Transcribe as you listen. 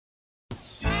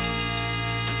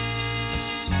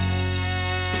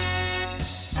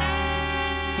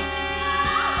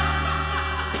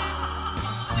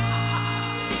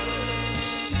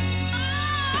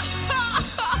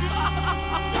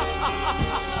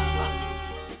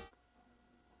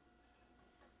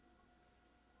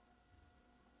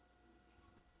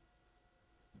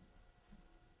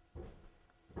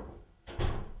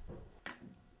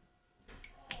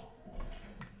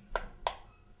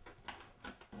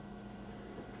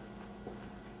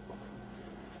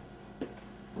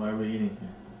Why are we eating here?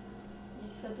 You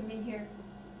said to me here.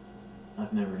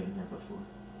 I've never eaten here before.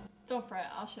 Don't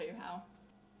fret, I'll show you how.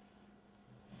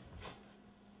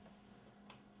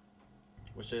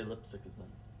 What shade of lipstick is that?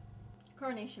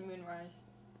 Coronation Moonrise.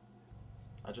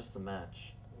 Just a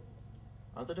match.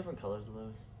 Aren't there different colors of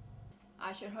those?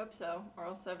 I should hope so, or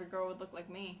else every girl would look like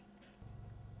me.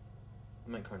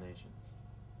 I meant carnations.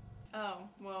 Oh,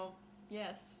 well,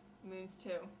 yes. Moons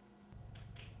too.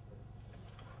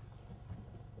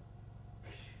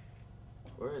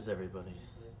 Where is everybody?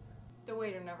 The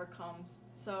waiter never comes,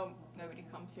 so nobody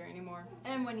comes here anymore.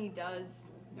 And when he does,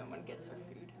 no one gets their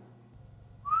food.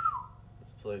 This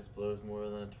place blows more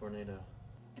than a tornado.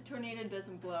 A tornado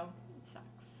doesn't blow, it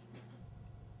sucks.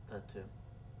 That too.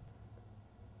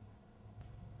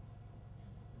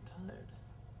 I'm tired.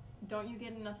 Don't you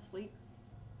get enough sleep?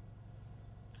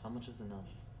 How much is enough?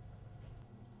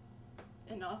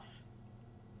 Enough?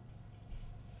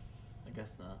 I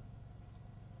guess not.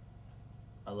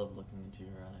 I love looking into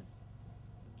your eyes.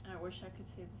 I wish I could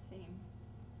say the same.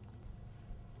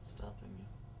 What's stopping you?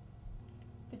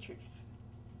 The truth.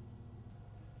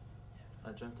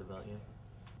 I dreamt about you.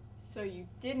 So you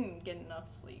didn't get enough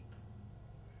sleep.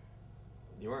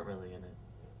 You weren't really in it,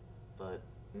 but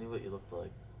I knew what you looked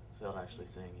like without actually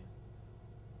seeing you.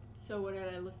 So what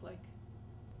did I look like?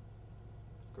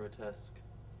 Grotesque.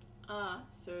 Ah,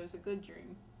 so it was a good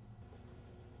dream.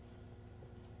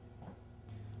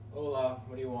 Hola,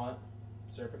 what do you want?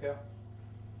 Serpico?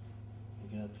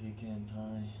 You got pecan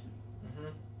pie.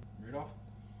 Mm-hmm. Rudolph?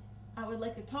 I would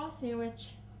like a tossed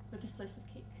sandwich with a slice of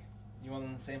cake. You want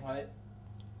them the same height?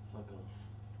 Fuck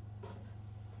off.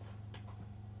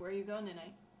 Where are you going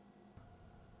tonight?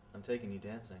 I'm taking you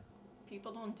dancing.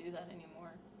 People don't do that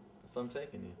anymore. So I'm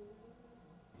taking you.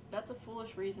 That's a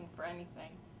foolish reason for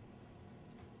anything.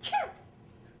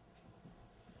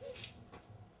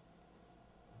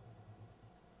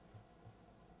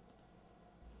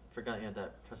 Forgot you had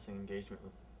that pressing engagement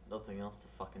with nothing else to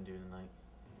fucking do tonight.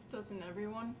 Doesn't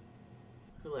everyone?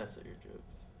 Who laughs at your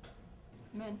jokes?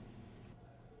 Men.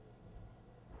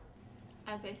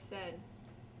 As I said,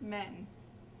 men.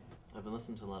 I've been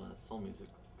listening to a lot of soul music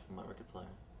on my record player.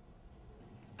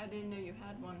 I didn't know you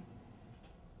had one.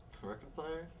 A record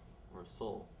player or a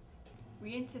soul?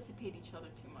 We anticipate each other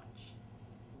too much.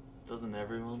 Doesn't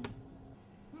everyone?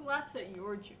 Who laughs at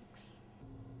your jokes?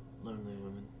 Lonely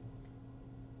women.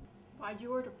 Why'd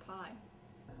you order pie?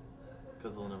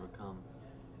 Because they'll never come.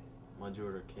 Why'd you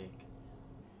order cake?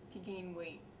 To gain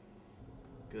weight.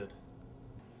 Good.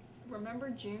 Remember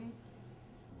June?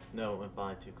 No, it went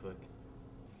by too quick.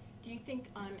 Do you think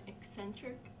I'm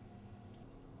eccentric?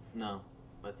 No,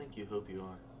 but I think you hope you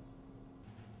are.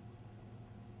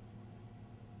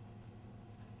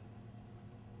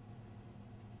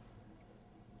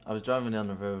 I was driving down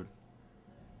the road.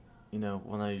 You know,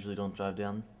 one I usually don't drive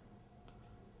down.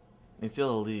 And you see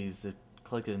all the leaves that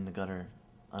collected in the gutter.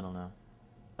 I don't know.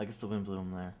 I guess the wind blew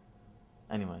them there.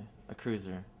 Anyway, a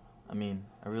cruiser. I mean,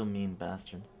 a real mean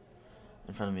bastard.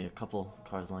 In front of me, a couple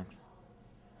cars length.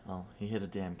 Well, he hit a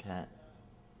damn cat.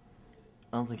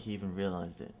 I don't think he even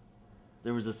realized it.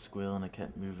 There was a squeal and it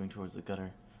kept moving towards the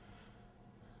gutter.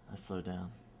 I slowed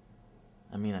down.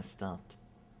 I mean, I stopped.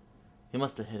 He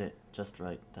must have hit it just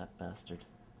right, that bastard.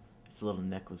 His little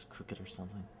neck was crooked or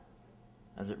something.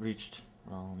 As it reached,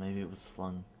 well, maybe it was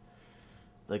flung.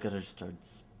 The gutter started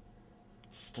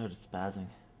spazzing.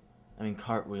 I mean,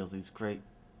 cartwheels, these great,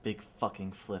 big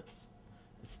fucking flips.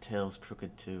 His tail's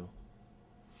crooked too.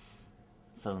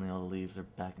 Suddenly all the leaves are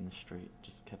back in the street,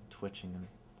 just kept twitching and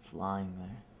flying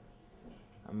there.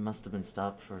 I must have been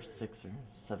stopped for 6 or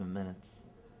 7 minutes.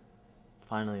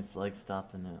 Finally its legs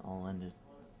stopped and it all ended.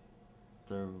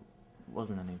 There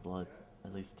wasn't any blood,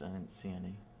 at least I didn't see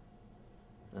any.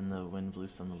 Then the wind blew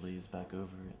some of the leaves back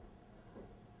over it.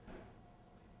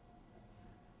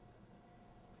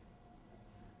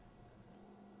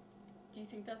 Do you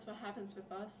think that's what happens with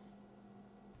us?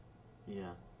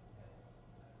 Yeah.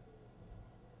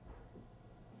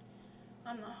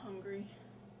 I'm not hungry.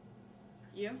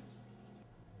 You?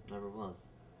 Never was.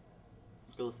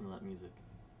 Let's go listen to that music.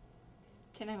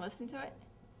 Can I listen to it?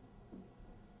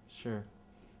 Sure.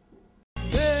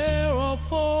 There are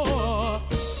 4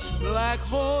 black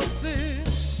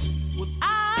horses with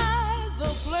eyes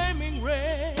of flaming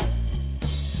red.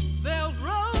 There's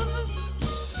roses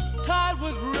tied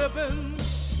with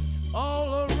ribbons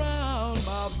all around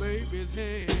my baby's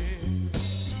head.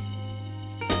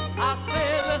 I said